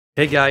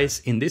Hey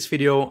guys, in this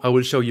video I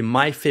will show you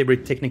my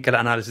favorite technical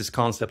analysis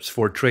concepts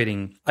for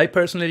trading. I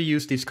personally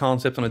use these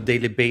concepts on a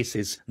daily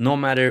basis, no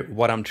matter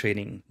what I'm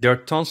trading. There are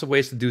tons of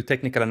ways to do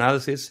technical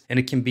analysis and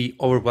it can be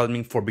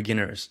overwhelming for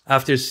beginners.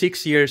 After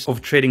 6 years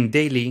of trading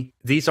daily,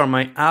 these are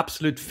my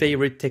absolute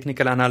favorite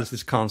technical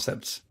analysis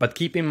concepts. But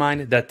keep in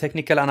mind that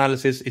technical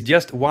analysis is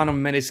just one of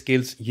many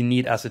skills you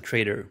need as a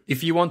trader.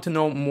 If you want to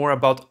know more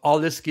about all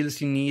the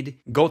skills you need,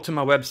 go to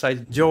my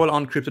website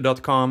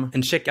joeloncrypto.com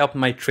and check out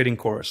my trading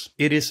course.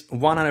 It is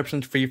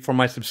 100% free for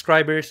my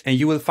subscribers and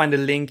you will find the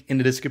link in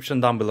the description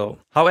down below.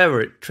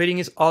 However, trading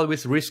is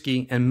always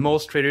risky and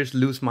most traders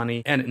lose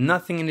money, and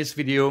nothing in this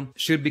video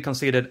should be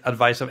considered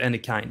advice of any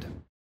kind.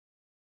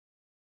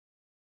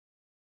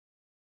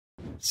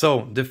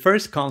 So, the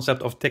first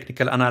concept of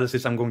technical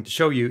analysis I'm going to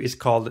show you is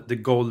called the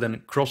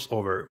golden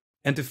crossover.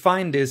 And to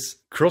find this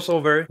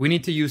crossover, we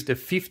need to use the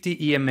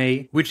 50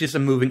 EMA, which is a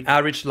moving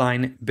average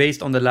line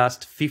based on the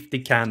last 50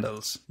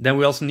 candles. Then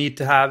we also need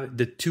to have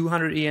the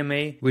 200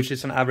 EMA, which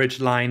is an average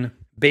line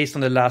based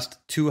on the last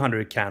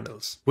 200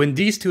 candles. When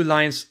these two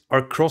lines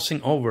are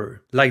crossing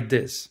over like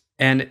this,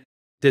 and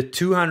the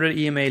 200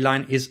 EMA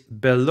line is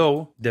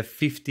below the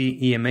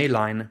 50 EMA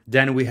line,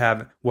 then we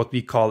have what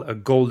we call a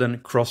golden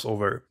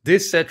crossover.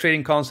 This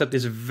trading concept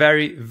is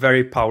very,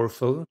 very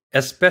powerful,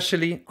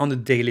 especially on the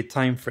daily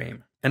time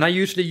frame. And I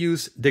usually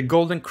use the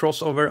golden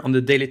crossover on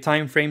the daily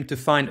time frame to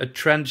find a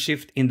trend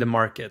shift in the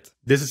market.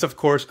 This is of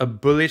course a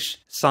bullish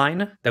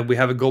sign that we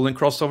have a golden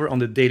crossover on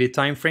the daily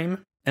time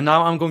frame. And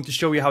now I'm going to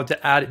show you how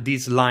to add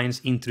these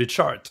lines into the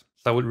chart.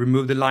 So I will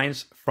remove the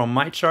lines from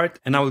my chart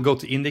and I will go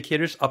to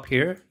indicators up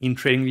here in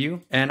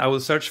TradingView and I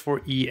will search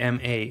for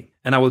EMA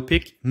and I will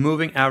pick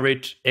moving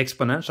average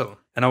exponential.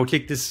 And I will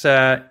click this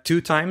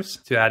 2 times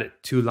to add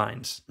 2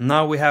 lines.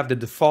 Now we have the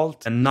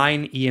default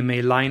 9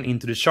 EMA line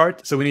into the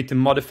chart. So we need to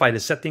modify the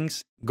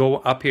settings. Go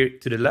up here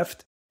to the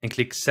left and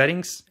click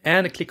settings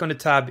and click on the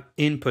tab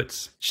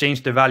inputs.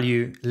 Change the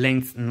value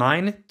length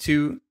 9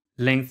 to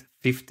length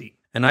 50.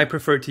 And I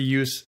prefer to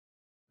use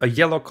a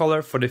yellow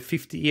color for the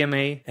 50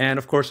 EMA and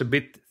of course a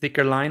bit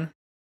thicker line.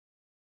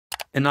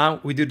 And now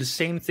we do the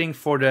same thing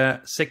for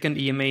the second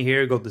EMA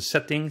here. Go to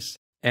settings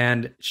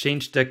and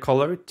change the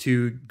color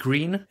to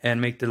green and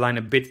make the line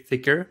a bit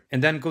thicker.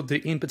 And then go to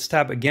the inputs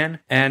tab again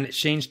and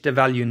change the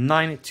value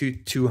 9 to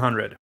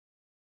 200.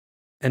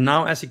 And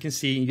now as you can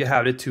see, you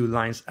have the 2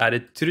 lines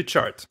added to the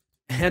chart.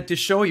 And to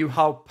show you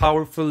how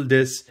powerful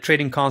this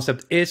trading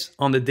concept is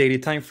on the daily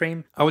time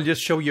frame, I will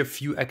just show you a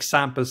few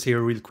examples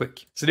here real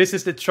quick. So this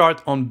is the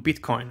chart on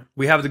Bitcoin.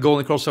 We have the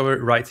golden crossover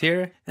right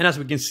here. And as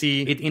we can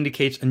see, it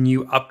indicates a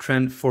new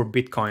uptrend for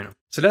Bitcoin.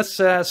 So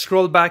let's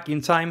scroll back in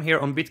time here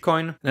on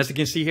Bitcoin. And as you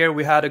can see here,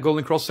 we had a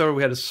golden crossover,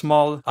 we had a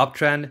small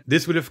uptrend.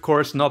 This will of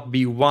course not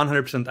be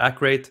 100%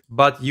 accurate,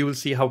 but you will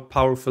see how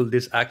powerful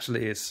this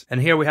actually is. And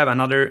here we have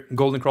another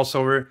golden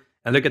crossover.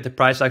 And look at the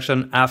price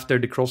action after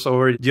the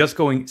crossover, just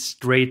going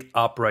straight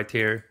up right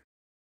here.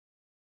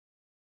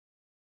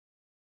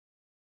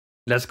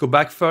 Let's go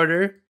back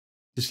further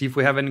to see if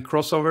we have any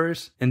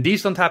crossovers. And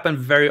these don't happen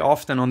very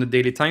often on the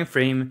daily time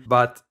frame,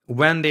 but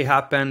when they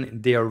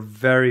happen, they are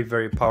very,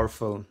 very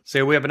powerful.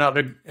 So we have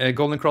another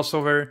golden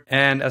crossover.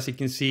 And as you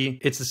can see,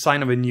 it's a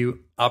sign of a new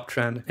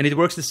uptrend. And it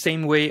works the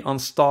same way on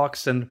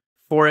stocks and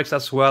Forex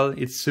as well.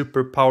 It's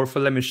super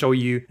powerful. Let me show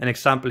you an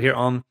example here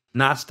on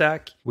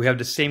Nasdaq. We have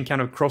the same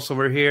kind of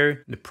crossover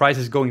here. The price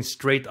is going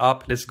straight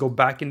up. Let's go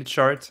back in the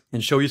chart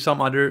and show you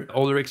some other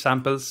older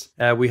examples.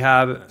 We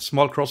have a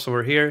small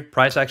crossover here.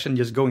 Price action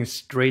just going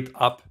straight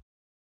up.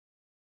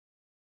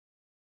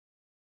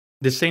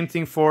 The same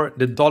thing for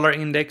the dollar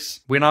index.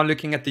 We're now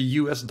looking at the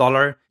US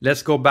dollar.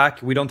 Let's go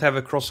back. We don't have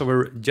a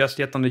crossover just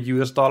yet on the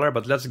US dollar,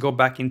 but let's go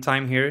back in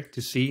time here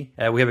to see.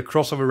 We have a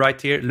crossover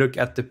right here. Look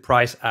at the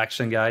price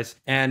action, guys.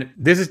 And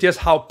this is just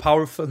how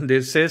powerful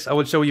this is. I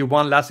will show you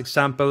one last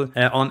example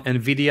on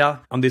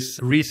Nvidia. On this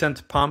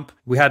recent pump,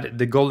 we had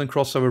the golden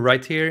crossover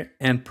right here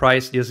and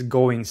price just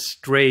going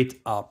straight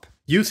up.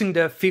 Using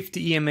the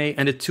 50 EMA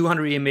and the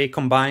 200 EMA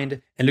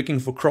combined and looking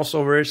for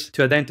crossovers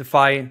to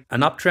identify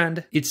an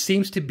uptrend, it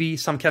seems to be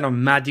some kind of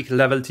magic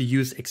level to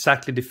use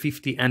exactly the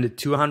 50 and the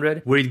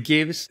 200, where it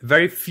gives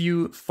very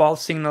few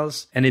false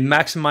signals and it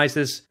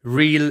maximizes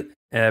real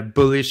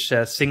bullish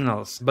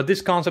signals. But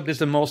this concept is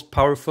the most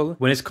powerful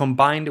when it's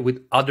combined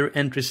with other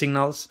entry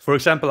signals. For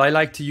example, I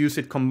like to use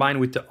it combined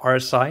with the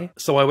RSI.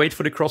 So I wait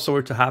for the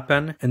crossover to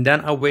happen and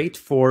then I wait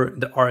for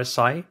the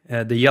RSI,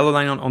 the yellow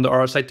line on the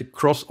RSI to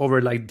cross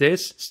over like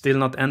this, still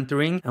not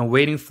entering, and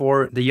waiting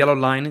for the yellow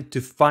line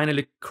to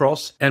finally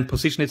cross and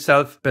position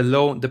itself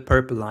below the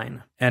purple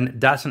line.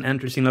 And that's an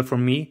entry signal for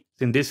me.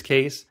 In this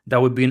case, that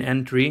would be an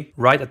entry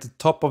right at the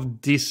top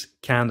of this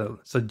candle.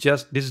 So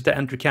just this is the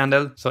entry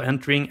candle. So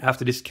entering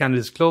after this candle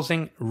is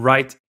closing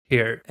right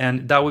here.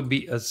 And that would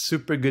be a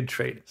super good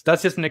trade. So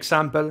that's just an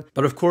example.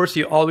 But of course,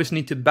 you always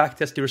need to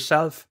backtest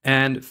yourself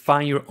and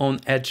find your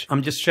own edge.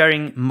 I'm just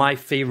sharing my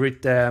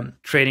favorite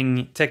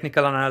trading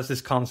technical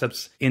analysis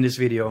concepts in this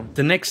video.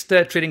 The next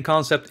trading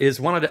concept is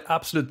one of the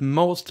absolute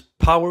most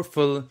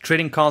powerful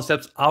trading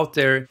concepts out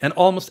there, and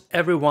almost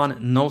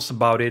everyone knows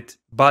about it.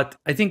 But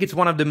I think it's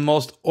one of the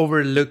most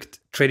overlooked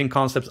trading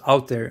concepts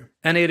out there,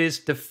 and it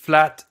is the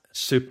flat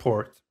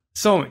support.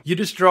 So you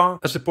just draw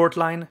a support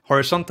line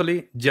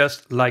horizontally,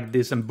 just like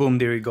this, and boom,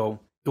 there you go.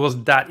 It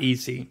was that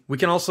easy. We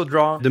can also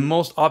draw the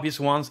most obvious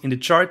ones in the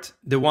chart,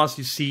 the ones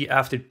you see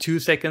after 2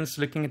 seconds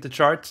looking at the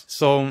chart.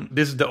 So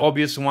this is the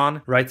obvious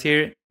one right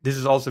here. This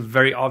is also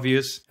very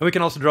obvious. And we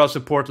can also draw a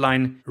support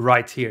line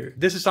right here.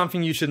 This is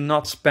something you should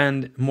not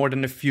spend more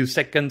than a few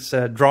seconds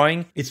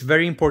drawing. It's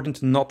very important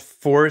to not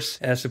force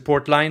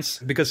support lines,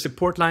 because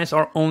support lines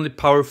are only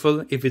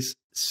powerful if it's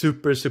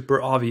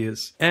super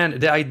obvious.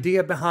 And the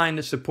idea behind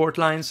the support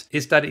lines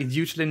is that it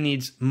usually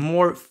needs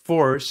more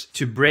force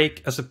to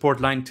break a support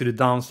line to the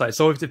downside.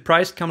 So if the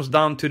price comes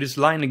down to this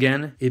line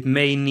again, it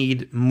may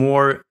need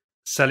more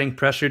selling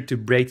pressure to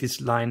break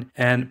this line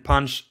and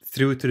punch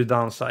through to the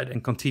downside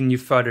and continue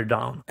further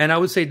down. And I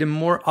would say the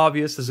more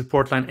obvious the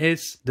support line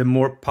is, the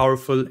more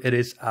powerful it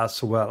is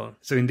as well.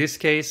 So in this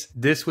case,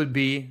 this would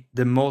be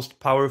the most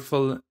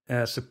powerful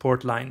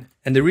support line.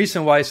 And the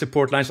reason why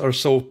support lines are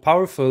so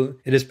powerful,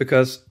 it is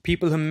because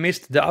people who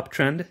missed the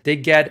uptrend, they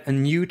get a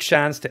new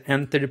chance to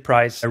enter the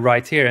price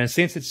right here. And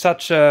since it's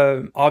such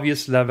a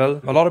obvious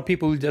level, a lot of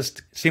people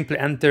just simply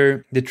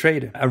enter the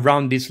trade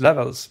around these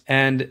levels.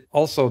 And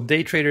also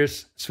day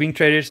traders, swing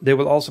traders, they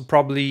will also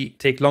probably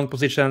take long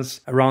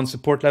positions around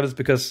support levels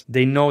because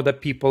they know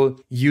that people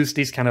use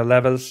these kind of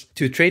levels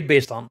to trade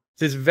based on.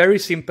 So it's very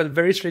simple,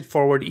 very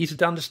straightforward, easy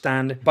to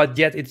understand, but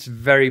yet it's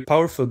very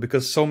powerful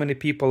because so many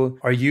people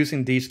are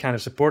using these kind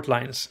of support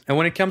lines. And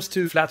when it comes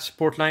to flat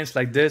support lines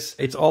like this,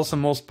 it's also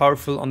most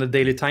powerful on the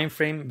daily time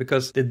frame,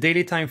 because the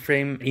daily time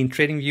frame in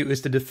TradingView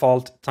is the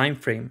default time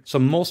frame. So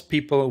most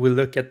people will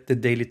look at the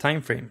daily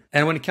time frame.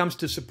 And when it comes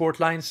to support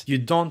lines, you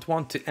don't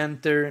want to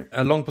enter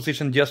a long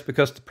position just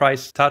because the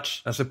price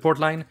touched a support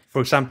line.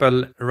 For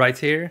example, right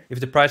here,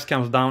 if the price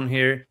comes down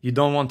here, you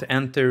don't want to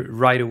enter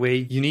right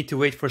away. You need to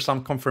wait for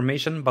some confirmation,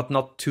 but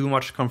not too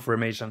much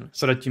confirmation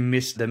so that you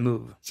miss the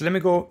move. So let me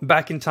go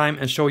back in time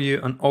and show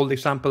you an old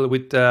example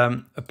with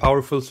a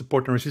powerful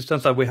support and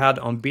resistance that we had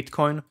on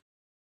Bitcoin.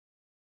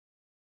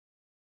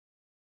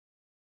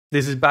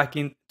 This is back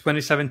in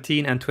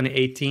 2017 and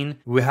 2018.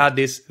 We had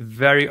this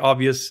very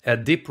obvious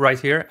dip right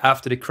here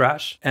after the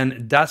crash,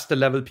 and that's the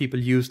level people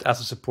used as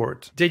a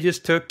support. They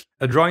just took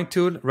a drawing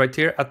tool right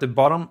here at the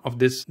bottom of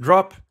this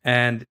drop,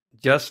 and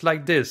just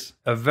like this,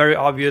 a very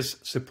obvious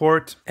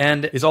support.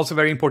 And it's also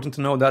very important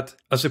to know that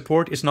a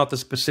support is not a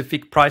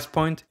specific price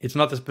point, it's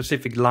not a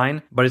specific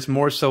line, but it's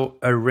more so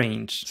a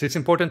range. So it's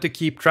important to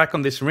keep track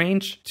on this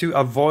range to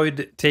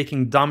avoid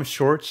taking dumb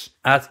shorts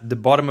at the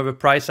bottom of a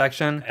price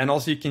action. And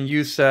also you can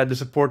use the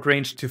support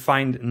range to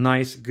find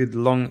nice, good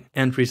long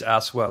entries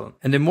as well.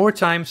 And the more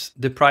times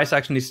the price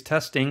action is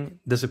testing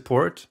the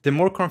support, the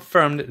more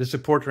confirmed the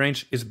support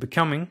range is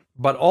becoming.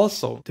 But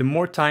also, the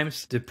more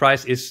times the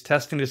price is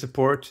testing the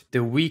support,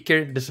 the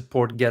weaker the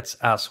support gets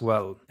as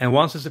well. And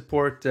once the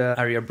support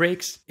area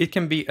breaks, it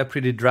can be a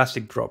pretty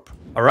drastic drop.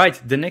 All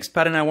right, the next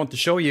pattern I want to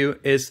show you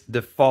is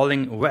the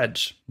falling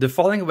wedge. The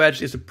falling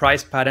wedge is a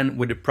price pattern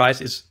where the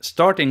price is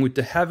starting with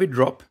the heavy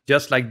drop,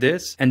 just like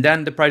this, and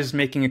then the price is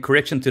making a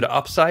correction to the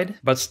upside,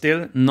 but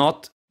still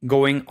not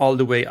going all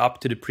the way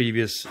up to the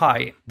previous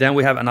high. Then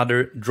we have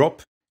another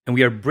drop, and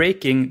we are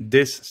breaking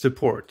this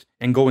support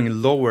and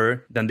going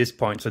lower than this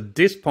point. So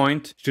this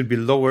point should be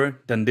lower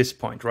than this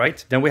point,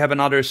 right? Then we have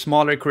another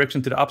smaller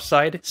correction to the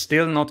upside,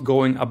 still not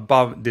going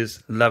above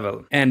this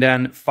level. And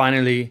then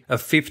finally, a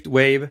fifth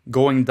wave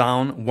going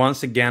down,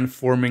 once again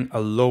forming a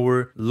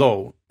lower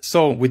low.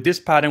 So with this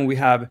pattern, we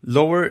have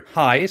lower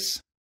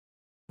highs.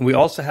 We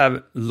also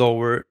have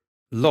lower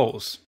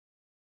lows.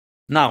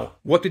 Now,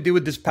 what we do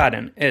with this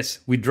pattern is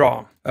we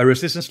draw a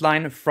resistance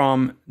line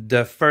from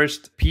the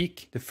first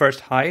peak, the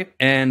first high,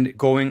 and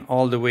going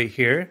all the way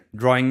here,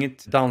 drawing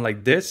it down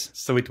like this,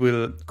 so it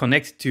will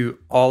connect to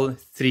all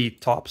three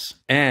tops.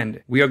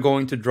 And we are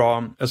going to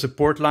draw a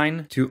support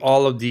line to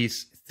all of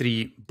these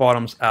three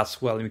bottoms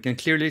as well. And we can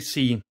clearly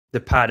see the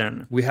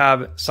pattern. We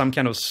have some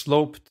kind of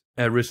sloped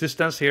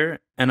resistance here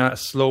and a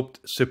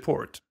sloped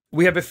support.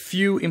 We have a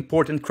few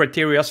important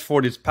criteria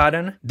for this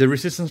pattern. The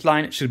resistance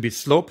line should be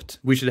sloped.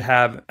 We should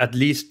have at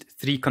least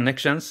 3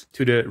 connections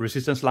to the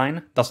resistance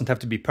line. Doesn't have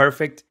to be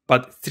perfect,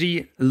 but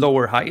 3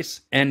 lower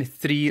highs and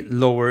 3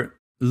 lower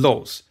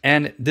lows.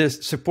 And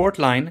this support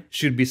line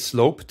should be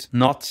sloped,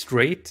 not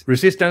straight.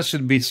 Resistance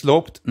should be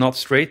sloped, not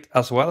straight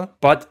as well.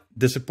 But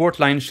the support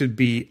line should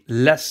be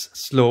less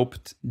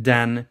sloped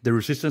than the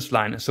resistance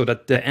line, so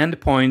that the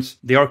endpoints,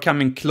 they are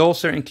coming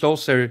closer and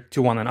closer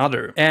to one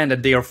another, and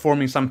that they are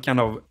forming some kind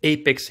of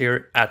apex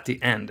here at the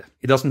end.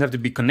 It doesn't have to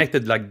be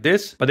connected like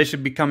this, but they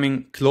should be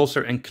coming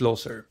closer and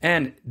closer.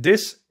 And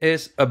this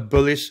is a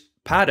bullish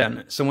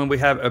pattern. So when we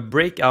have a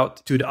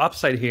breakout to the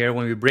upside here,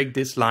 when we break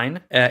this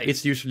line,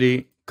 it's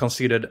usually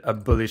considered a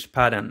bullish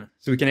pattern.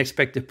 So we can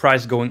expect the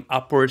price going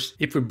upwards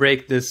if we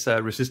break this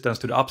resistance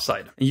to the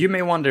upside. And you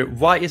may wonder,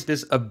 why is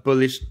this a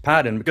bullish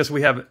pattern? Because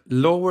we have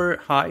lower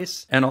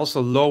highs and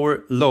also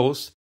lower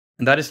lows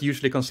And that is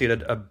usually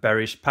considered a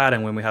bearish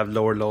pattern when we have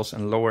lower lows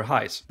and lower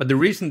highs. But the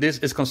reason this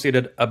is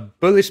considered a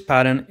bullish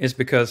pattern is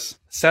because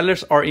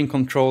sellers are in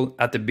control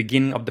at the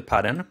beginning of the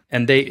pattern,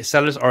 and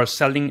sellers are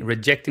selling,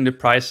 rejecting the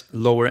price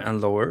lower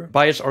and lower.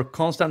 Buyers are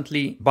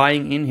constantly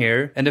buying in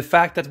here, and the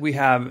fact that we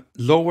have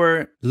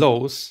lower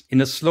lows in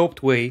a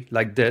sloped way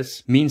like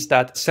this means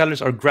that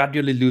sellers are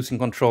gradually losing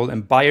control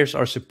and buyers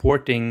are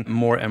supporting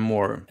more and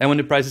more. And when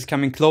the price is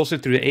coming closer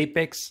to the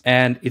apex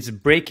and it's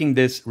breaking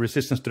this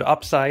resistance to the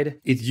upside,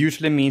 it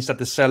usually means that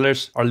the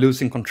sellers are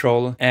losing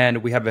control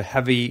and we have a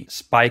heavy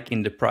spike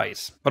in the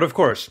price. But of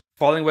course,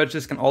 falling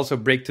wedges can also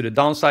break to the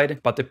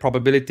downside, but the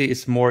probability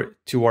is more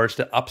towards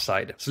the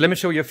upside. So let me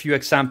show you a few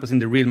examples in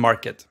the real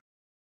market.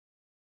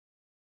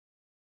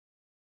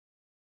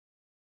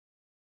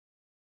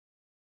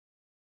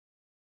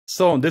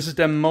 So this is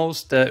the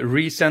most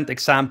recent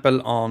example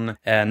on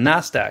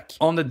Nasdaq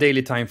on the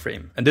daily time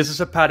frame. And this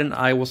is a pattern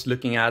I was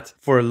looking at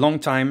for a long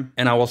time,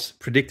 and I was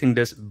predicting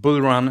this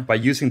bull run by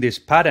using this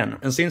pattern.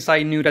 And since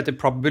I knew that the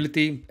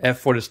probability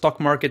for the stock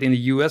market in the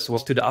US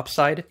was to the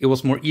upside, it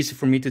was more easy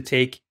for me to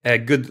take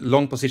good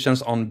long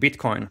positions on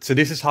Bitcoin. So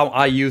this is how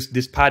I used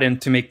this pattern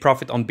to make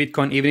profit on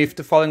Bitcoin. Even if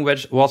the falling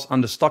wedge was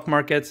on the stock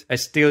market, I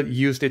still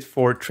used it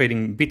for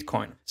trading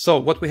Bitcoin. So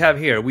what we have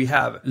here, we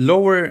have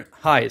lower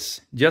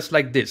highs, just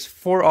like this.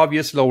 4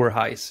 obvious lower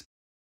highs,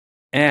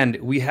 and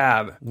we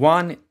have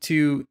 1,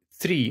 2,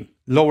 3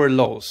 lower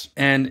lows,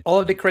 and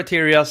all of the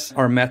criteria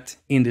are met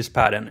in this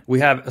pattern. We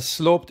have a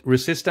sloped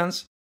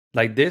resistance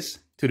like this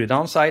to the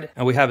downside,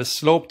 and we have a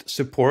sloped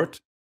support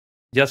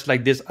just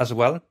like this as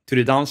well to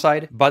the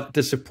downside, but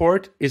the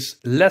support is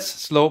less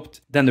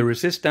sloped than the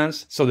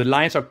resistance, so the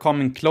lines are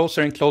coming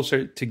closer and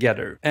closer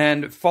together.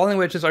 And falling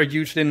wedges are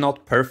usually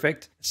not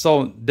perfect,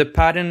 so the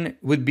pattern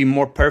would be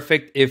more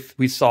perfect if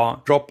we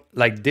saw drop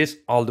like this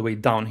all the way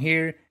down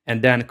here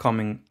and then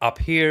coming up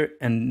here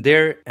and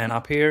there and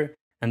up here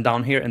and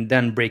down here and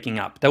then breaking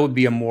up. That would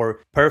be a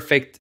more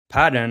perfect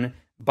pattern,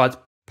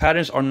 but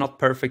patterns are not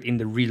perfect in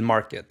the real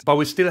market. But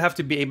we still have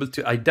to be able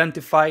to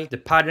identify the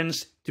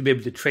patterns to be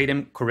able to trade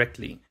them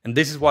correctly. And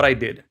this is what I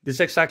did. This is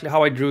exactly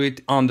how I drew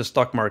it on the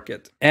stock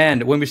market.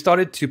 And when we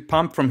started to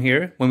pump from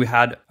here, when we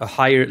had a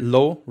higher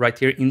low right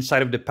here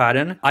inside of the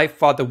pattern, I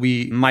thought that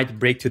we might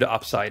break to the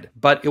upside.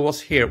 But it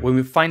was here, when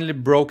we finally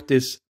broke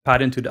this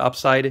pattern to the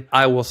upside,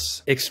 I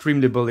was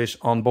extremely bullish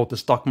on both the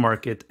stock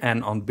market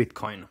and on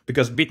Bitcoin.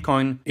 Because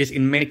Bitcoin is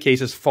in many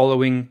cases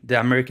following the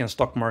American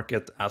stock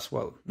market as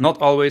well.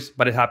 Not always,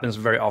 but it happens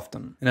very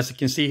often. And as you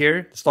can see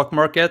here, the stock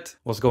market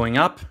was going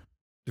up.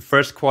 The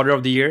first quarter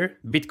of the year,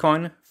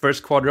 Bitcoin,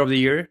 first quarter of the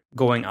year,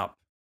 going up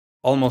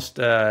almost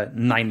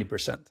 90%.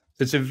 So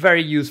it's a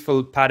very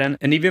useful pattern.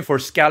 And even for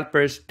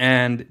scalpers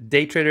and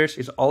day traders,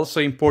 it's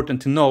also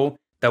important to know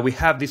that we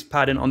have this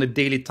pattern on the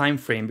daily time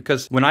frame,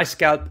 because when I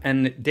scalp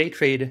and day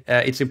trade,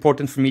 it's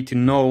important for me to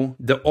know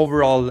the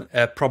overall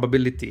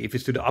probability, if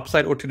it's to the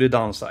upside or to the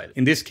downside.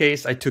 In this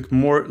case, I took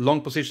more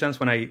long positions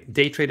when I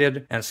day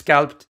traded and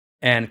scalped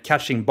and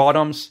catching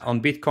bottoms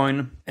on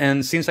Bitcoin.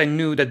 And since I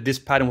knew that this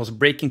pattern was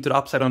breaking to the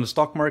upside on the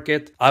stock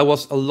market, I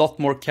was a lot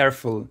more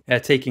careful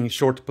at taking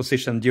short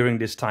position during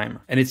this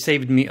time. And it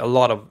saved me a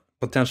lot of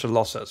potential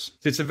losses.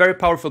 So it's a very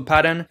powerful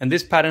pattern, and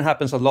this pattern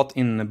happens a lot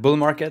in bull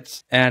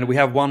markets. And we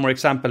have one more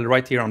example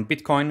right here on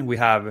Bitcoin. We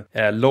have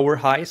lower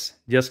highs,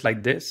 just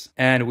like this,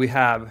 and we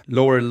have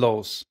lower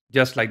lows,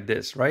 just like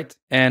this, right?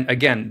 And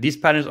again, these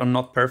patterns are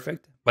not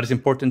perfect, but it's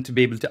important to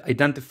be able to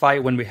identify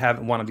when we have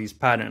one of these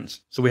patterns.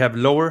 So we have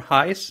lower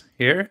highs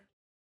here,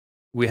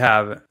 we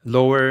have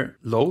lower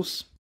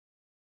lows,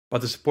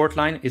 but the support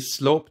line is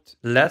sloped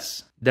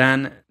less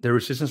than the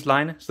resistance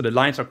line. So the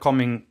lines are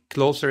coming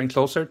closer and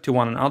closer to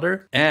one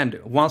another. And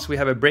once we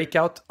have a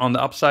breakout on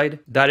the upside,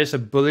 that is a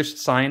bullish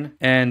sign,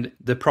 and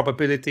the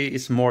probability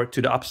is more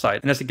to the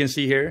upside. And as you can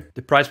see here,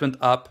 the price went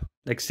up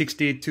like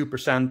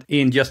 62%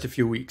 in just a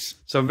few weeks.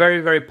 So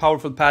very, very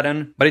powerful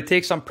pattern, but it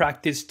takes some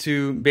practice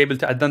to be able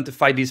to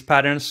identify these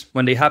patterns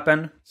when they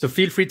happen. So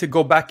feel free to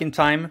go back in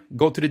time,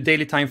 go to the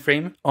daily time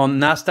frame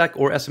on Nasdaq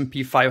or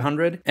S&P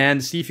 500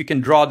 and see if you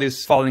can draw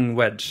this falling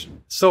wedge.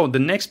 So the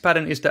next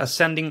pattern is the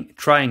ascending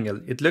triangle.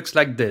 It looks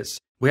like this.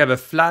 We have a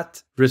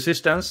flat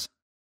resistance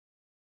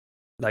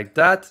like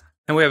that,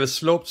 and we have a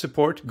sloped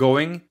support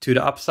going to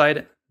the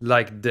upside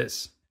like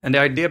this. And the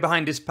idea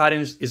behind this pattern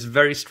is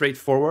very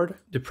straightforward.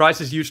 The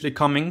price is usually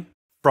coming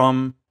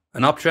from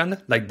an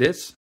uptrend like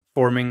this,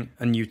 forming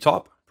a new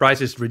top. Price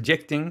is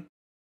rejecting,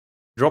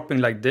 dropping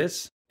like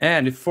this,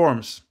 and it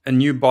forms a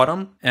new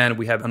bottom. And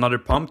we have another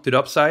pump to the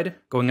upside,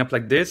 going up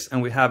like this.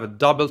 And we have a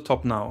double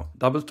top now,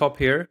 double top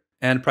here.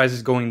 And price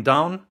is going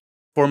down,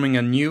 forming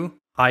a new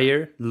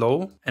higher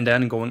low, and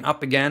then going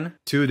up again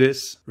to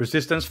this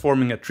resistance,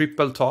 forming a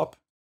triple top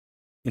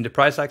in the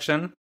price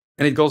action.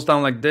 And it goes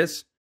down like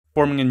this,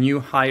 forming a new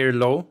higher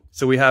low.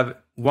 So we have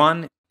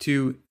 1,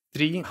 2,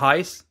 3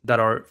 highs that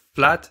are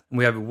flat. And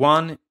we have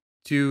 1,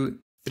 2,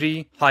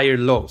 3 higher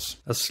lows,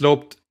 a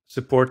sloped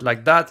support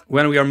like that.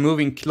 When we are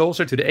moving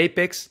closer to the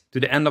apex, to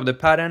the end of the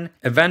pattern,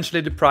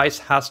 eventually the price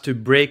has to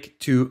break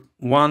to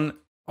one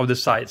of the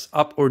sides,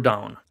 up or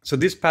down. So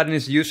this pattern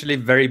is usually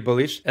very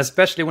bullish,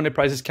 especially when the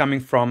price is coming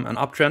from an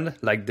uptrend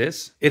like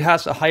this. It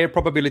has a higher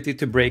probability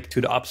to break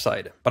to the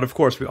upside. But of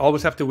course, we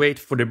always have to wait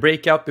for the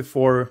breakout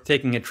before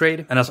taking a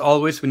trade. And as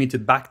always, we need to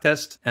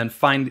backtest and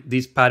find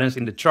these patterns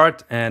in the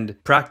chart and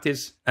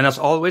practice. And as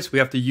always, we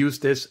have to use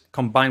this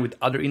combined with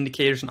other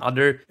indicators and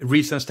other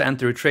reasons to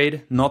enter a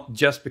trade, not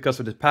just because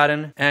of the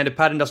pattern. And the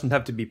pattern doesn't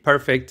have to be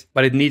perfect,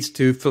 but it needs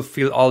to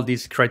fulfill all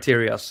these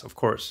criteria, of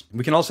course.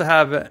 We can also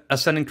have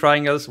ascending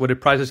triangles where the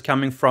price is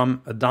coming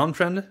from a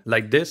downtrend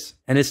like this,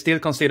 and it's still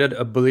considered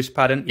a bullish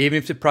pattern, even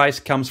if the price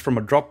comes from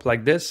a drop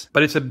like this,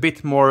 but it's a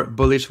bit more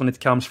bullish when it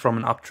comes from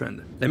an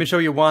uptrend. Let me show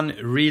you one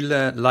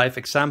real life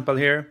example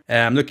here.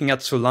 I'm looking at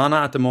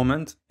Solana at the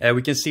moment.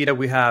 We can see that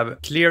we have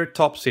clear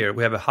tops here.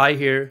 We have a high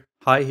here,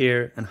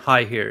 and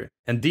high here.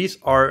 And these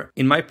are,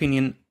 in my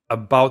opinion,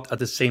 about at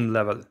the same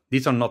level.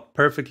 These are not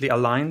perfectly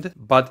aligned,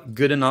 but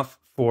good enough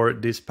for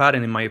this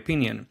pattern, in my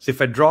opinion. So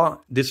if I draw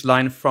this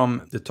line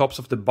from the tops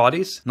of the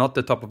bodies, not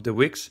the top of the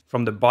wicks,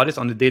 from the bodies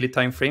on the daily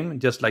time frame,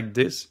 just like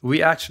this,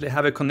 we actually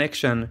have a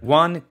connection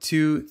 1,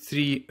 2,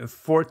 3,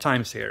 4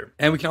 times here.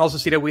 And we can also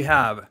see that we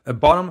have a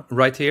bottom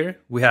right here.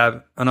 We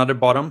have another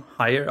bottom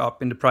higher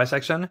up in the price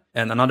action,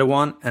 and another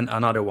one, and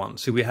another one.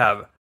 So we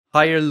have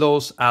higher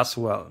lows as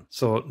well.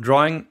 So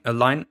drawing a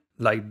line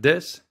like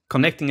this,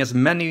 connecting as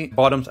many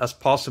bottoms as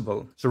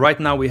possible. So right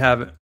now we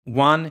have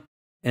 1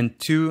 and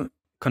 2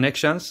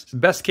 connections. So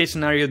best case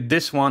scenario,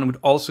 this one would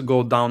also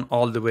go down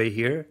all the way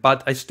here,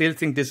 but I still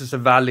think this is a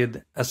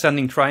valid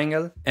ascending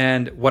triangle.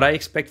 And what I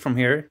expect from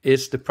here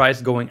is the price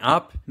going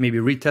up, maybe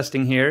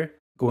retesting here,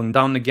 going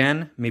down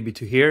again, maybe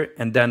to here,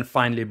 and then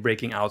finally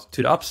breaking out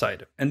to the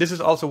upside. And this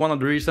is also one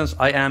of the reasons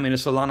I am in a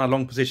Solana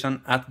long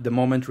position at the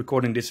moment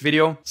recording this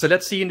video. So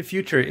let's see in the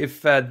future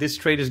if this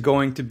trade is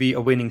going to be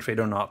a winning trade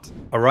or not.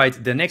 All right,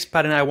 the next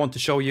pattern I want to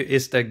show you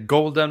is the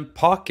golden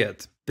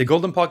pocket. The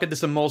golden pocket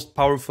is the most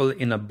powerful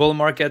in a bull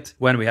market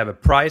when we have a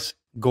price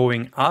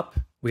going up,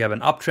 we have an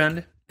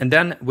uptrend, and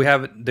then we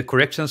have the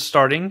correction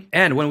starting.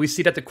 And when we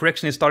see that the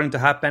correction is starting to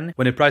happen,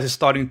 when the price is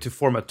starting to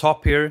form a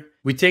top here,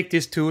 we take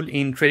this tool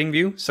in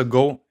TradingView. So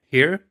go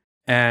here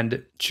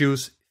and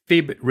choose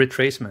fib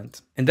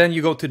retracement. And then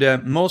you go to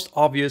the most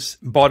obvious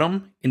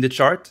bottom in the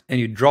chart and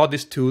you draw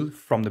this tool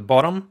from the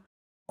bottom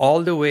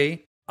all the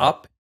way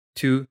up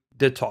to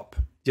the top.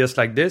 Just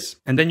like this.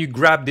 And then you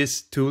grab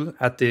this tool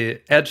at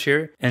the edge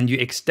here and you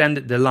extend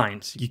the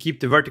lines. You keep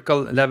the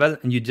vertical level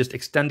and you just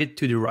extend it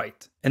to the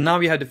right. And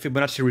now you have the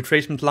Fibonacci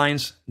retracement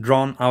lines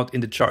drawn out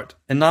in the chart.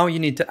 And now you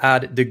need to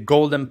add the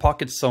golden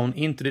pocket zone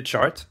into the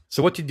chart.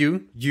 So what you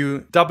do,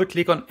 you double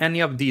click on any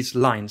of these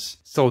lines.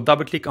 So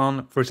double click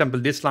on, for example,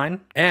 this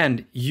line,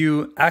 and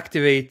you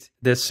activate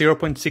the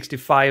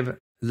 0.65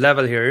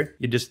 level here.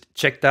 You just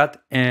check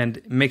that and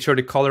make sure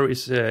the color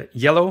is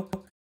yellow.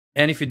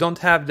 And if you don't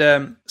have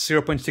the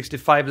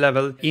 0.65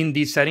 level in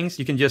these settings,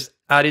 you can just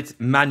add it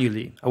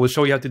manually. I will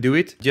show you how to do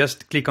it.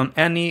 Just click on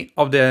any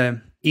of the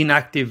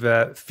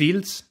inactive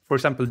fields, for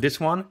example, this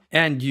one,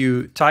 and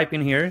you type in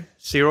here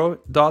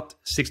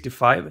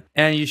 0.65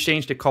 and you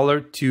change the color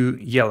to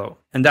yellow.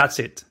 And that's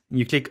it.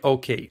 You click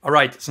OK. All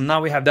right, so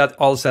now we have that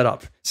all set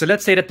up. So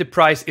let's say that the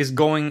price is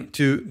going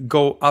to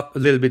go up a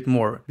little bit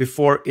more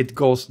before it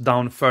goes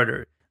down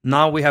further.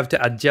 Now we have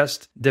to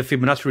adjust the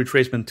Fibonacci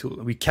retracement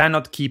tool. We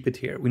cannot keep it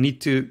here. We need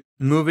to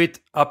move it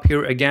up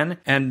here again.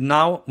 And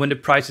now when the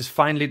price is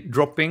finally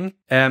dropping,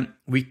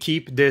 we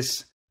keep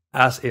this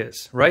as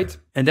is, right?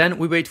 And then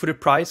we wait for the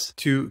price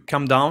to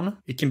come down.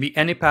 It can be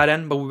any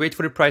pattern, but we wait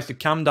for the price to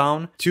come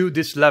down to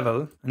this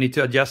level. I need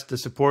to adjust the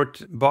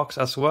support box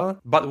as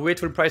well, but we wait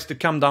for the price to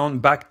come down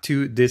back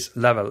to this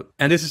level.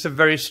 And this is a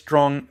very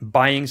strong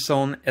buying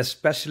zone,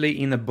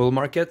 especially in a bull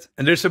market.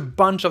 And there's a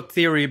bunch of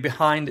theory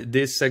behind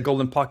this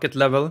golden pocket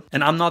level.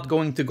 And I'm not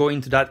going to go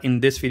into that in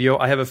this video.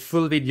 I have a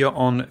full video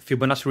on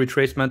Fibonacci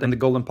retracement and the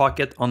golden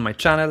pocket on my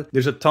channel.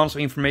 There's a tons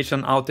of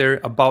information out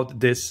there about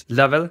this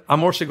level.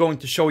 I'm also going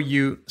to show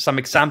you some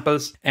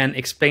examples and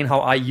explain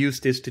how I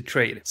use this to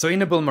trade. So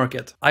in a bull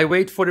market, I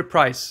wait for the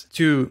price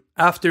to,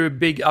 after a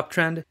big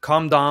uptrend,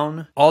 come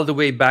down all the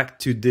way back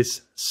to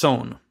this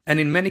zone. And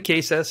in many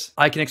cases,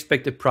 I can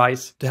expect the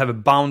price to have a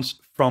bounce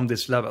from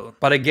this level.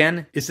 But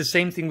again, it's the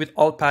same thing with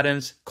all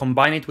patterns.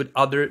 Combine it with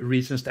other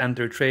reasons to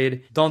enter a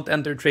trade. Don't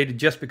enter a trade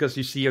just because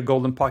you see a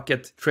golden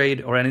pocket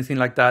trade or anything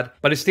like that.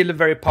 But it's still a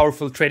very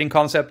powerful trading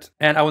concept.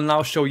 And I will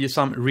now show you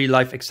some real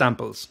life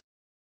examples.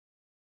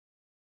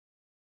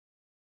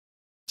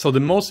 So the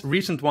most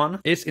recent one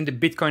is in the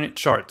Bitcoin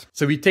chart.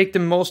 So we take the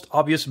most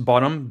obvious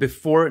bottom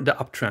before the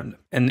uptrend,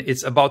 and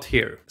it's about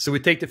here. So we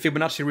take the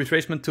Fibonacci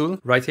retracement tool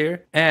right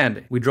here,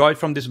 and we draw it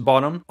from this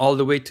bottom all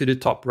the way to the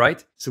top,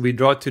 right? So we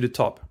draw it to the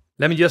top.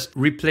 Let me just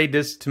replay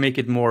this to make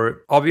it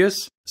more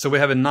obvious. So we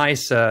have a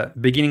nice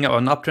beginning of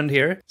an uptrend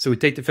here. So we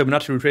take the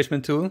Fibonacci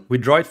retracement tool, we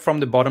draw it from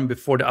the bottom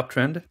before the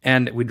uptrend,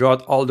 and we draw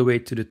it all the way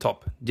to the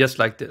top, just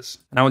like this.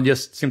 And I will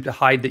just simply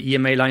hide the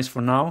EMA lines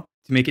for now,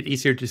 to make it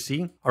easier to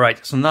see. All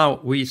right, so now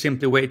we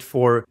simply wait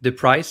for the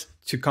price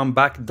to come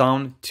back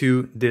down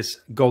to this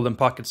golden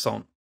pocket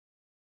zone.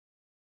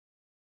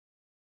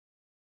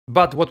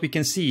 But what we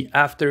can see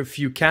after a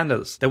few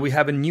candles, that we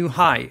have a new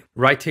high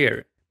right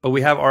here. But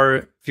we have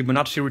our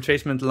Fibonacci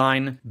retracement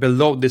line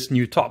below this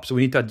new top. So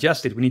we need to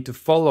adjust it. We need to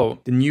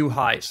follow the new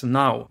high. So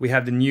now we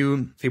have the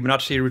new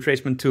Fibonacci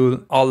retracement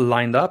tool all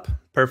lined up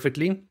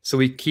perfectly. So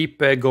we keep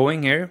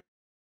going here.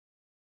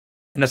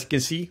 And as you can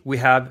see, we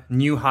have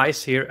new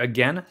highs here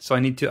again. So I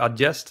need to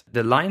adjust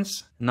the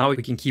lines. Now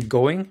we can keep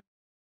going.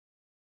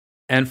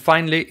 And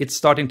finally, it's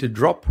starting to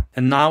drop.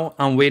 And now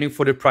I'm waiting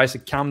for the price to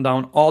come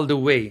down all the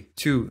way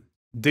to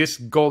this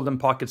golden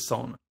pocket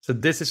zone. So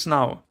this is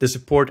now the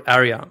support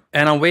area.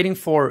 And I'm waiting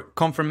for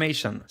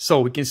confirmation.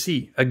 So we can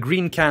see a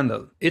green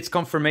candle. It's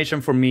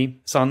confirmation for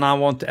me. So now I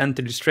want to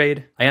enter this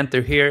trade. I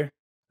enter here.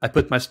 I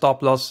put my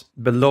stop loss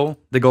below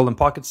the golden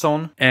pocket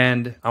zone.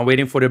 And I'm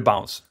waiting for the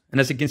bounce. And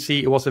as you can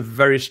see, it was a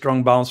very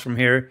strong bounce from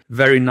here.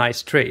 Very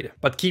nice trade.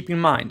 But keep in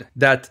mind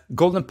that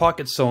golden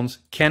pocket zones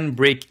can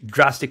break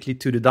drastically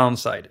to the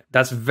downside.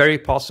 That's very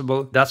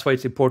possible. That's why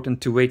it's important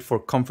to wait for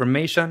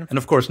confirmation. And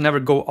of course, never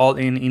go all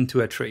in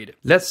into a trade.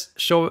 Let's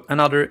show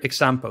another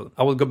example.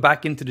 I will go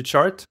back into the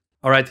chart.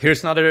 All right,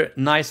 here's another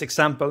nice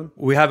example.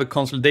 We have a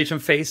consolidation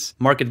phase,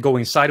 market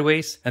going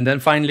sideways. And then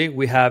finally,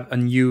 we have a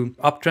new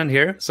uptrend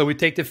here. So we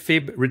take the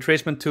Fib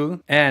retracement tool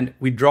and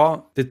we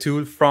draw the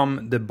tool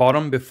from the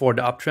bottom before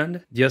the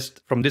uptrend,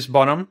 just from this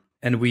bottom.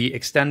 And we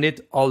extend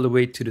it all the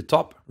way to the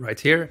top right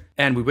here.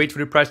 And we wait for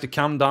the price to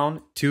come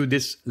down to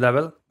this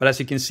level. But as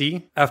you can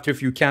see, after a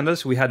few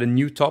candles, we had a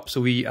new top. So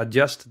we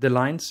adjust the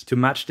lines to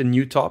match the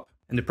new top.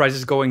 And the price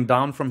is going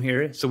down from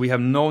here. So we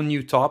have no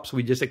new tops.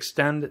 We just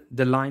extend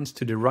the lines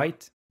to the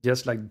right,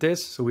 just like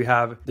this. So we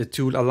have the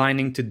tool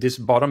aligning to this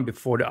bottom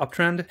before the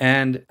uptrend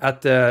and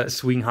at the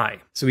swing high.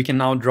 So we can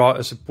now draw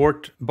a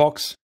support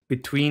box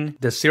between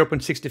the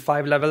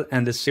 0.65 level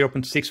and the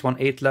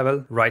 0.618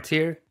 level right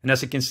here. And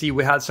as you can see,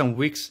 we had some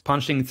wicks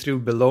punching through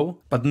below,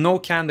 but no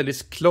candle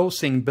is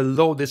closing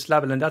below this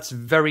level. And that's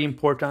very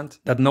important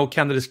that no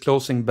candle is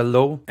closing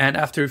below. And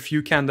after a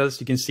few candles,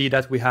 you can see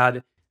that we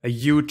had a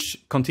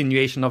huge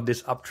continuation of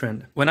this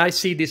uptrend. When I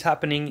see this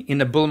happening in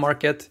a bull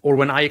market, or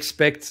when I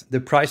expect the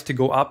price to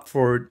go up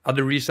for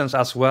other reasons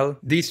as well,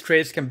 these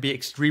trades can be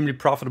extremely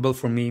profitable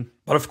for me.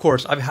 But of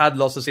course, I've had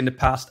losses in the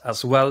past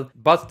as well,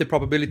 but the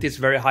probability is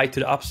very high to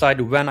the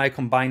upside when I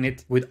combine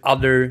it with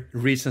other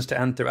reasons to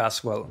enter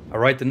as well. All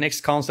right, the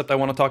next concept I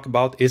want to talk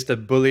about is the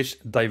bullish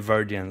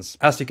divergence.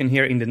 As you can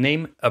hear in the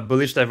name, a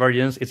bullish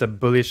divergence is a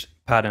bullish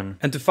pattern.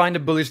 And to find a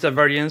bullish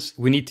divergence,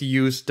 we need to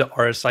use the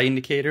RSI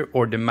indicator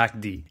or the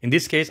MACD. In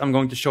this case, I'm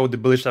going to show the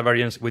bullish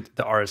divergence with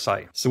the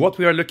RSI. So what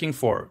we are looking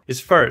for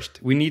is first,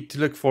 we need to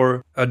look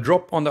for a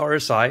drop on the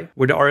RSI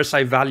where the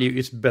RSI value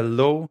is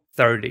below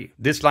 30.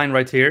 This line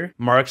right here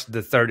marks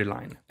the 30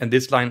 line. And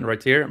this line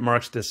right here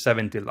marks the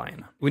 70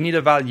 line. We need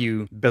a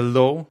value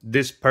below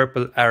this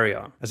purple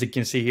area. As you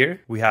can see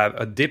here, we have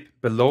a dip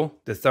below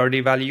the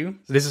 30 value.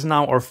 So this is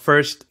now our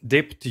first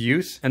dip to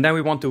use. And then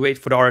we want to wait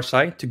for the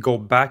RSI to go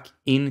back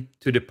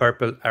into the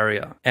purple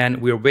area.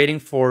 And we're waiting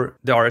for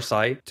the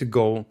RSI to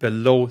go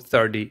below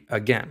 30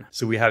 again.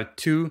 So we have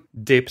two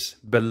dips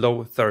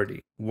below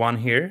 30. One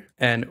here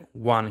and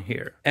one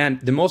here.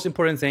 And the most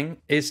important thing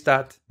is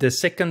that the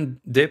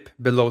second dip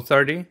below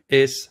 30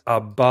 is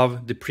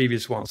above the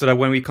previous one. So that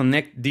when we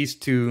connect these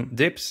two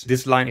dips,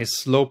 this line is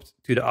sloped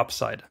to the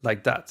upside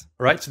like that.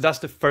 All right, so that's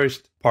the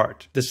first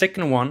part. The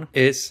second one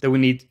is that we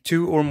need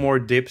two or more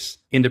dips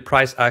in the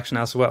price action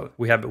as well.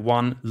 We have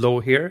one low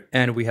here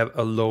and we have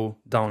a low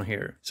down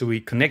here. So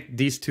we connect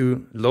these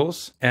two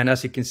lows. And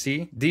as you can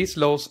see, these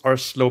lows are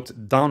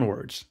sloped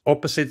downwards,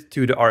 opposite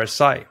to the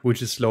RSI,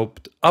 which is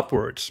sloped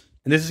upwards.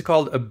 And this is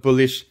called a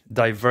bullish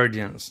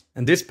divergence.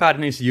 And this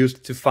pattern is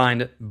used to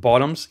find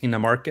bottoms in a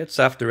market.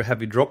 So after a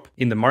heavy drop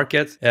in the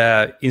market,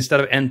 instead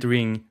of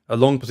entering a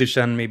long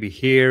position, maybe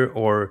here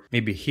or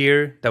maybe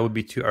here, that would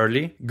be too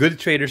early. Good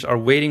traders are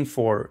waiting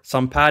for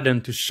some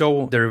pattern to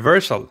show the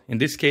reversal. In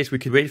this case, we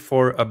could wait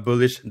for a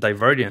bullish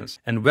divergence.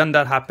 And when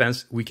that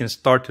happens, we can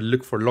start to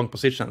look for long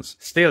positions.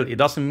 Still, it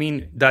doesn't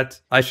mean that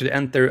I should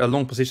enter a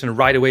long position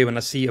right away when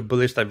I see a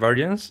bullish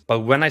divergence.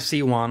 But when I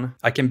see one,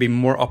 I can be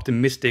more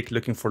optimistic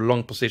looking for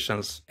long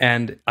positions.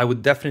 And I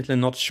would definitely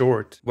not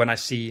short when I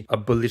see a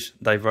bullish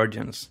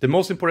divergence. The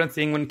most important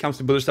thing when it comes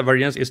to bullish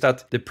divergence is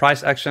that the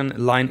price action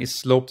line is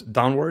sloped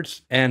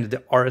downwards and the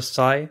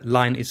RSI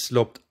line is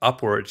sloped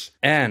upwards.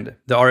 And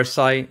the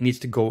RSI needs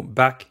to go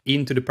back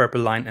into the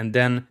purple line and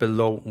then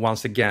below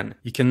once again.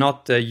 You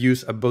cannot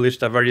use a bullish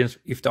divergence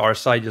if the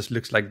RSI just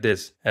looks like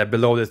this,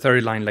 below the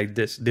 30 line like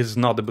this. This is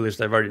not the bullish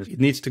divergence. It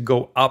needs to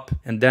go up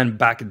and then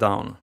back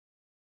down.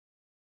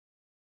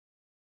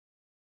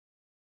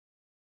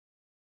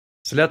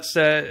 So let's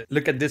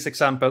look at this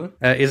example.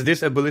 Is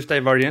this a bullish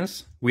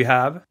divergence? We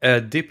have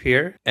a dip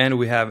here and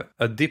we have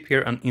a dip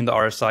here in the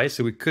RSI.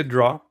 So we could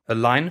draw a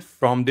line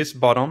from this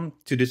bottom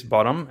to this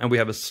bottom and we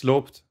have a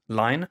sloped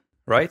line.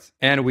 right?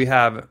 And we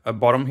have a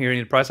bottom here in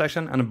the price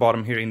action and a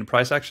bottom here in the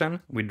price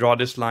action. We draw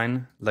this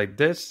line like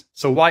this.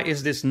 So why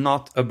is this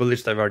not a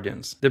bullish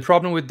divergence? The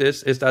problem with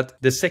this is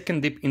that the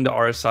second dip in the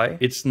RSI,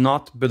 it's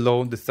not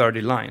below the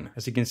 30 line.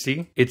 As you can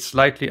see, it's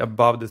slightly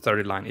above the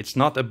 30 line. It's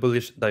not a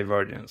bullish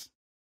divergence.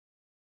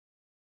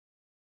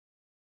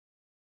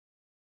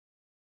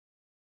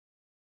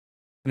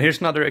 And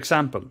here's another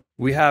example.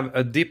 We have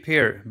a dip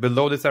here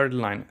below the 30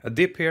 line, a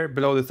dip here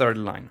below the 30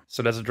 line.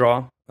 So let's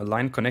draw a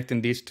line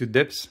connecting these two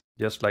dips,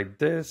 just like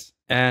this.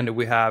 And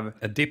we have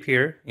a dip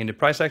here in the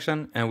price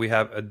action, and we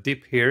have a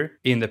dip here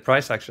in the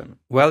price action.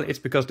 Well, it's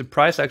because the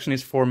price action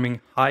is forming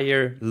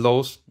higher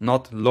lows,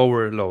 not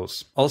lower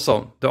lows.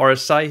 Also, the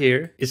RSI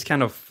here is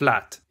kind of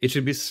flat. It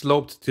should be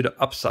sloped to the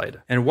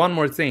upside. And one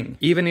more thing,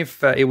 even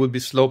if it would be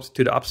sloped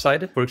to the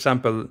upside, for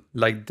example,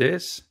 like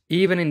this,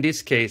 even in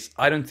this case,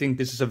 I don't think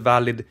this is a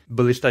valid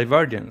bullish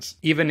divergence,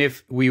 even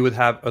if we would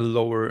have a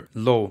lower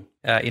low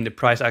in the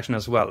price action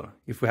as well.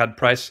 If we had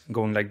price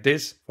going like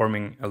this,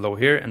 forming a low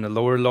here and a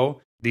lower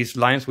low, these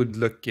lines would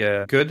look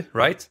good,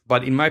 right?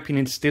 But in my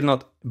opinion, it's still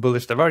not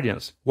bullish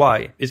divergence.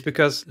 Why? It's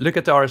because look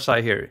at the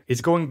RSI here.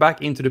 It's going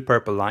back into the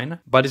purple line,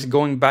 but it's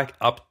going back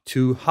up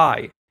too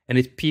high. And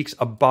it peaks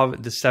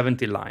above the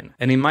 70 line.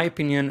 And in my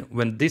opinion,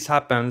 when this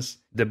happens,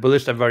 the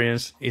bullish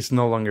divergence is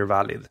no longer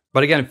valid.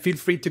 But again, feel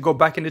free to go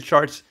back in the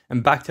charts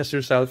and backtest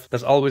yourself.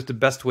 That's always the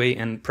best way,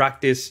 and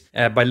practice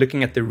by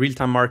looking at the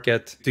real-time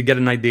market to get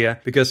an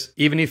idea. Because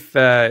even if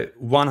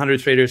 100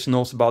 traders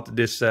knows about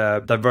this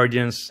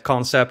divergence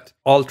concept,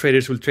 all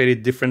traders will trade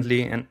it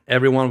differently and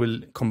everyone will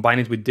combine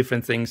it with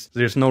different things.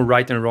 There's no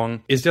right and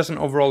wrong. It's just an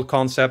overall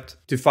concept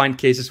to find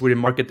cases where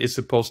the market is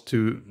supposed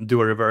to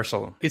do a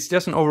reversal. It's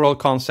just an overall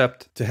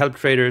concept to help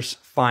traders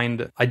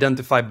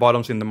identify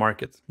bottoms in the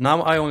market.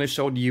 Now I only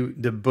showed you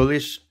the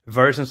bullish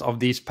versions of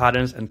these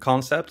patterns and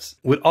concepts.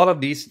 With all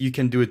of these, you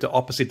can do it the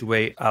opposite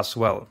way as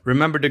well.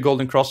 Remember the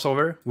golden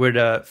crossover where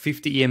the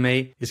 50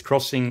 EMA is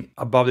crossing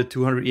above the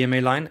 200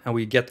 EMA line and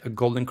we get a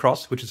golden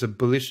cross, which is a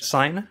bullish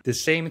sign. The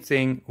same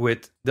thing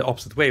with the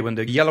opposite way. When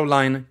the yellow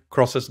line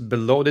crosses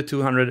below the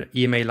 200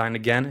 EMA line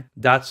again,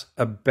 that's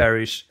a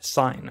bearish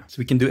sign. So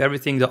we can do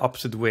everything the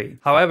opposite way.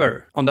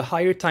 However, on the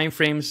higher time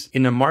frames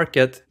in a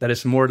market that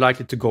is more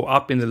likely to go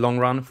up in the long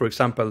run, for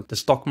example, the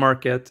stock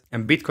market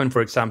and Bitcoin,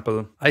 for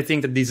example, I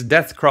think that these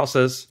death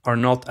crosses are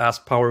not as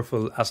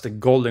powerful as the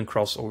golden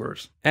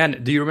crossovers.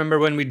 And do you remember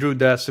when we drew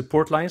the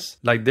support lines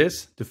like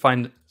this to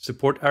find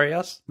support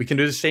areas? We can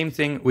do the same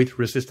thing with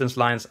resistance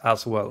lines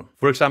as well.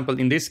 For example,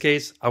 in this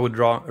case, I would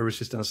draw a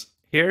resistance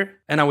here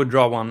and I would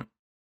draw one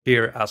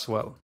here as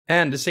well.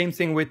 And the same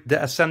thing with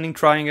the ascending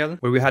triangle,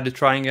 where we had the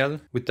triangle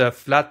with a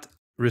flat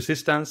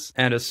resistance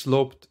and a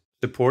sloped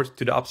support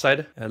to the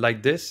upside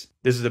like this.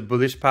 This is a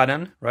bullish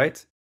pattern,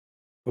 right?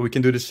 But we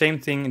can do the same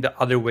thing the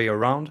other way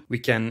around. We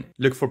can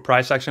look for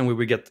price action where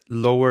we get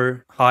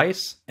lower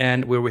highs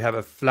and where we have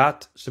a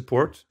flat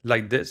support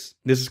like this.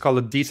 This is called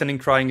a descending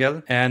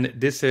triangle, and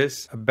this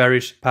is a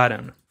bearish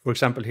pattern. For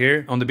example,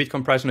 here on the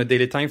Bitcoin price on a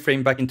daily time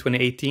frame back in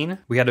 2018,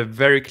 we had a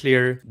very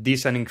clear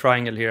descending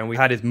triangle here, and we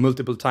had it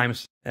multiple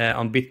times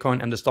on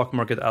Bitcoin and the stock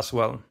market as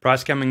well.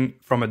 Price coming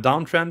from a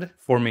downtrend,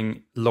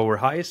 forming lower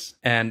highs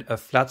and a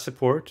flat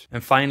support,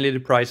 and finally the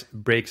price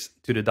breaks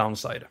to the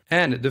downside.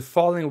 And the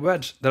falling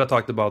wedge that I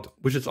talked about,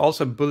 which is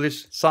also a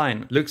bullish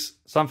sign, looks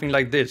something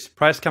like this.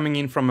 Price coming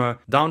in from a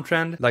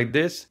downtrend like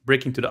this,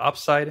 breaking to the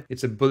upside.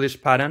 It's a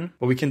bullish pattern,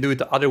 but we can do it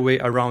the other way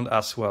around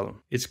as well.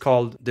 It's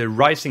called the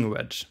rising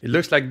wedge. It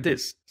looks like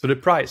this. So the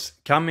price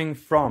coming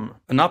from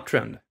an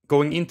uptrend,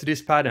 going into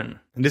this pattern,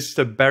 and this is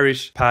a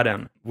bearish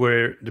pattern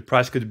where the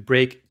price could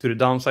break to the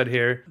downside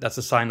here. That's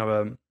a sign of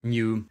a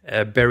new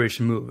bearish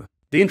move.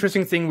 The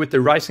interesting thing with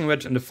the rising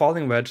wedge and the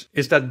falling wedge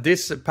is that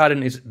this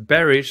pattern is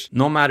bearish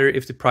no matter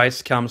if the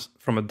price comes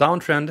from a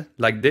downtrend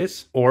like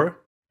this or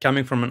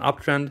coming from an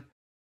uptrend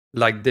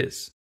like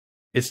this.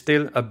 It's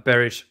still a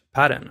bearish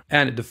pattern.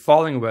 And the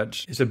falling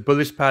wedge is a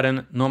bullish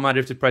pattern no matter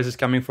if the price is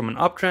coming from an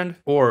uptrend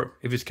or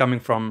if it's coming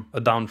from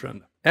a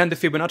downtrend. And the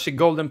Fibonacci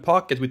golden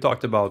pocket we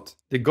talked about.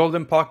 The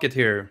golden pocket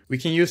here, we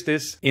can use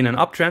this in an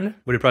uptrend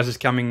where the price is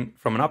coming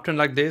from an uptrend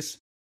like this,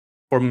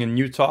 forming a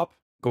new top,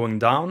 going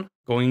down,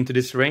 going into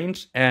this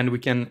range, and we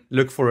can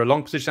look for a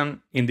long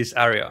position in this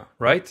area,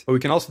 right? But we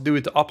can also do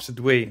it the opposite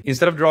way.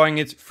 Instead of drawing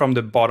it from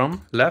the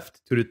bottom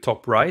left to the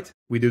top right,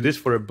 we do this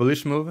for a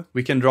bullish move.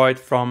 We can draw it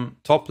from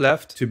top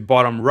left to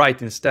bottom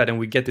right instead, and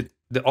we get it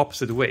the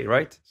opposite way,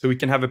 right? So we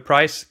can have a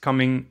price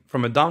coming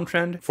from a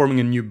downtrend, forming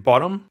a new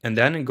bottom, and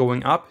then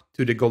going up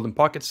to the golden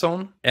pocket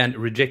zone and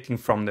rejecting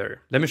from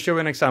there. Let me show you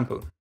an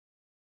example.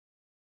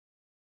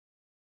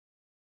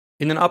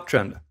 In an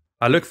uptrend,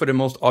 I look for the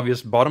most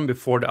obvious bottom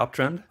before the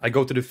uptrend. I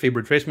go to the Fib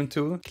retracement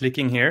tool,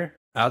 clicking here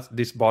at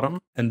this bottom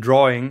and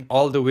drawing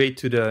all the way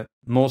to the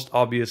most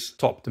obvious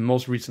top, the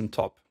most recent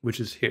top, which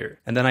is here.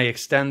 And then I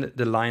extend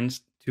the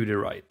lines to the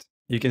right.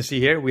 You can see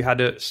here we had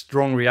a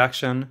strong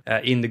reaction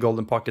in the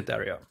golden pocket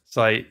area.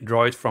 So I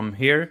draw it from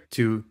here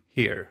to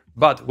here.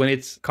 But when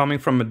it's coming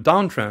from a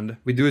downtrend,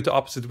 we do it the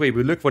opposite way.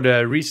 We look for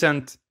the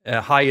recent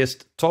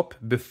highest top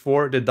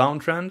before the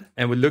downtrend,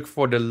 and we look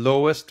for the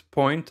lowest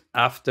point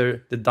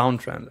after the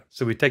downtrend.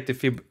 So we take the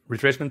Fib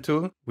retracement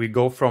tool, we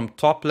go from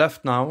top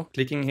left now,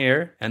 clicking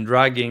here and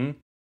dragging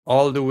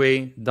all the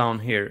way down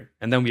here.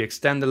 And then we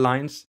extend the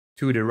lines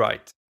to the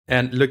right.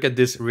 And look at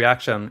this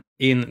reaction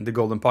in the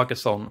golden pocket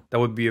zone. That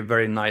would be a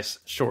very nice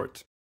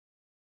short.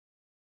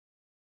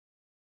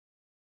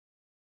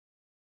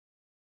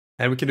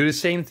 And we can do the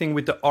same thing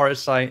with the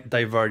RSI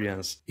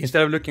divergence.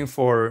 Instead of looking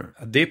for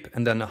a dip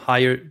and then a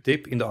higher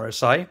dip in the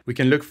RSI, we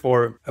can look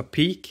for a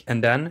peak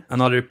and then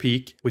another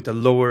peak with a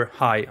lower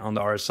high on the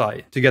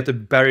RSI to get a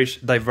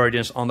bearish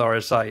divergence on the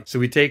RSI. So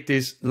we take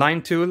this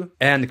line tool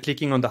and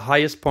clicking on the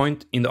highest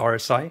point in the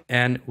RSI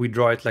and we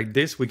draw it like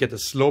this. We get a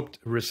sloped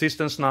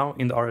resistance now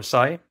in the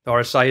RSI. The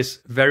RSI is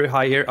very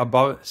high here,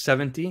 above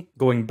 70,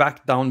 going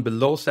back down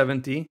below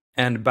 70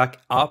 and back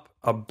up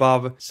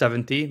above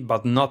 70,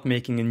 but not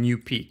making a new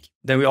peak.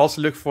 Then we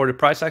also look for the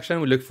price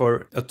action. We look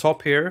for a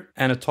top here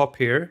and a top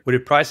here, where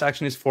the price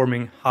action is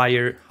forming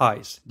higher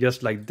highs,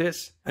 just like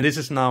this. And this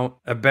is now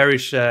a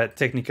bearish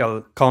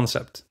technical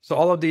concept. So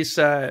all of these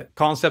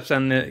concepts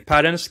and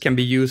patterns can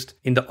be used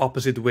in the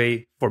opposite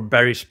way for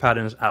bearish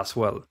patterns as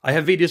well. I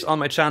have videos on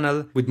my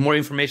channel with more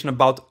information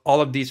about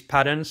all of these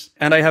patterns.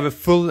 And I have a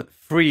full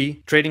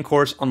free trading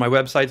course on my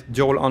website,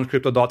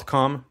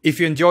 joeloncrypto.com. If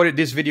you enjoyed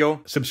this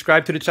video,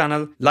 subscribe to the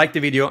channel, like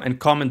the video, and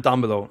comment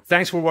down below.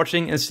 Thanks for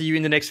watching and see you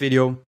in the next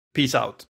video. Peace out.